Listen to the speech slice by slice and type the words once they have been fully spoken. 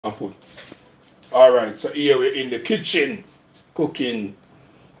put. Alright, so here we're in the kitchen cooking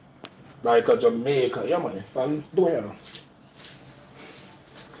like a Jamaican. Yeah man, and do it.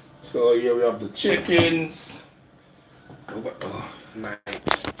 So here we have the chickens. Oh, light.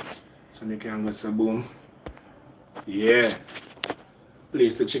 So you can go say boom. Yeah.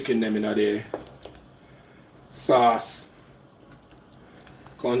 Place the chicken them in there. Sauce.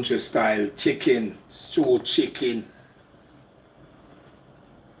 Country style chicken. Stewed chicken.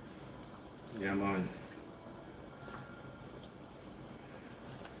 Yeah man.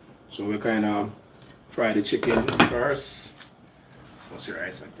 So we kind of fry the chicken first. What's your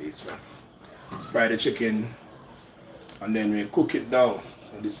rice and peas, man? Fry the chicken and then we cook it down.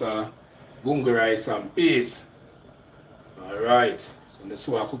 So this gunga rice and peas. Alright. So this is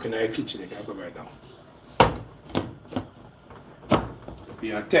what I cook in the kitchen. You can go right now.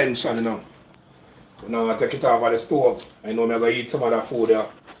 Pay attention you know. So now I take it off of the stove. I know I'm going to eat some other food there.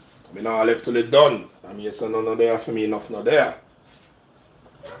 I now left till it done. I mean, so none there for me, enough not there.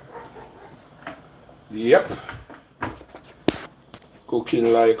 Yep.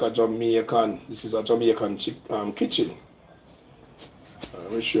 Cooking like a Jamaican. This is a Jamaican kitchen.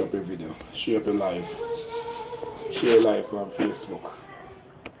 Let me share up a video. Share up a live. Share live on Facebook.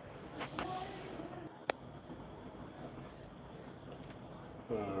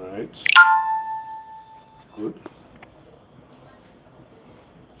 Alright. Good.